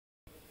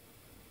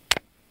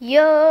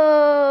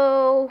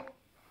Yo,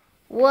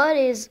 what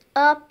is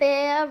up,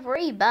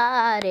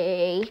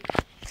 everybody?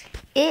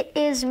 It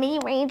is me,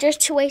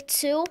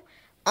 Ranger282,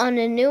 on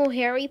a new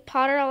Harry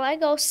Potter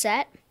Lego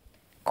set,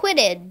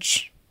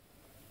 Quidditch.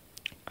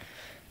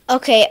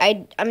 Okay,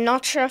 I'm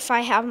not sure if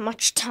I have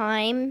much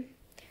time.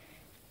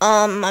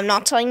 I'm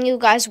not telling you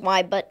guys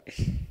why, but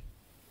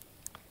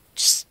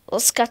just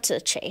let's cut to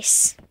the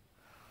chase.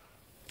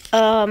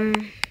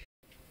 On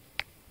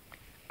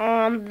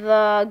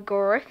the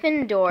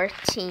Gryffindor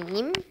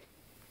team,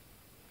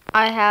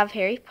 I have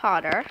Harry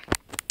Potter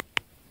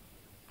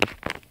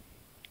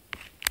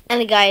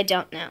and a guy I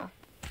don't know.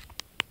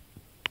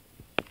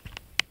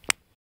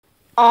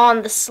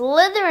 On the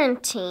Slytherin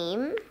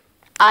team,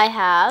 I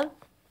have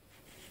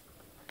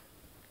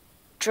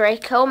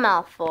Draco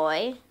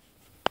Malfoy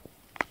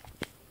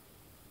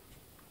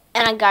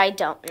and a guy I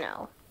don't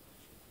know.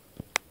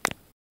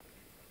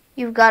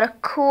 You've got a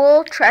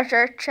cool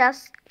treasure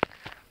chest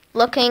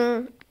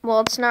looking,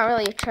 well, it's not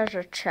really a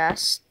treasure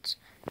chest.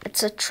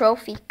 It's a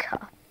trophy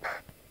cup.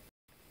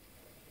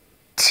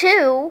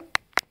 2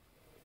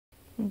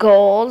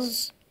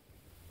 goals,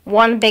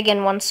 1 big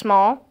and 1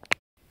 small.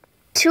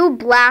 2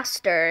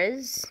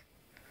 blasters,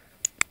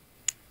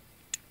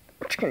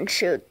 which can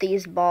shoot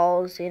these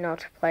balls, to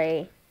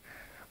play.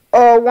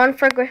 1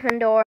 for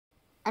Gryffindor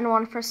and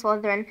 1 for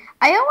Slytherin.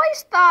 I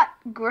always thought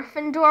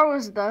Gryffindor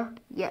was the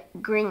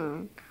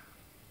green.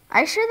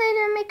 Are you sure they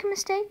didn't make a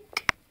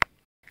mistake?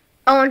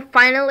 Oh, and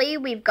finally,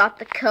 we've got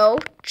the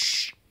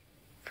coach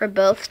for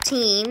both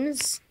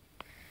teams.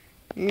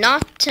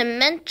 Not to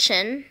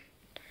mention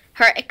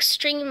her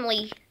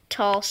extremely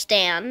tall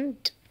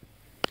stand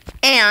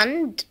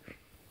and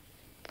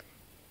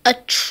a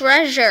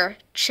treasure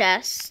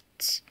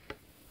chest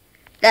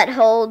that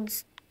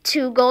holds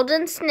 2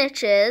 golden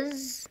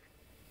snitches,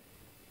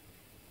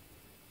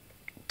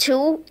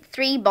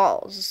 3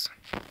 balls.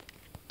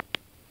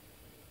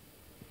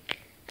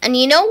 And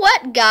you know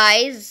what,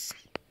 guys?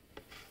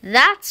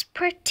 That's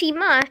pretty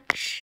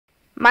much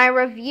my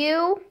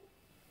review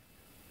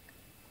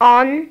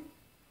on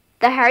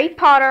the Harry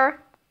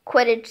Potter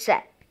Quidditch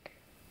set.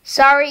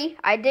 Sorry,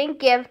 I didn't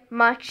give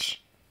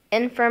much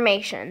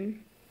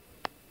information.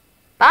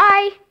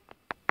 Bye!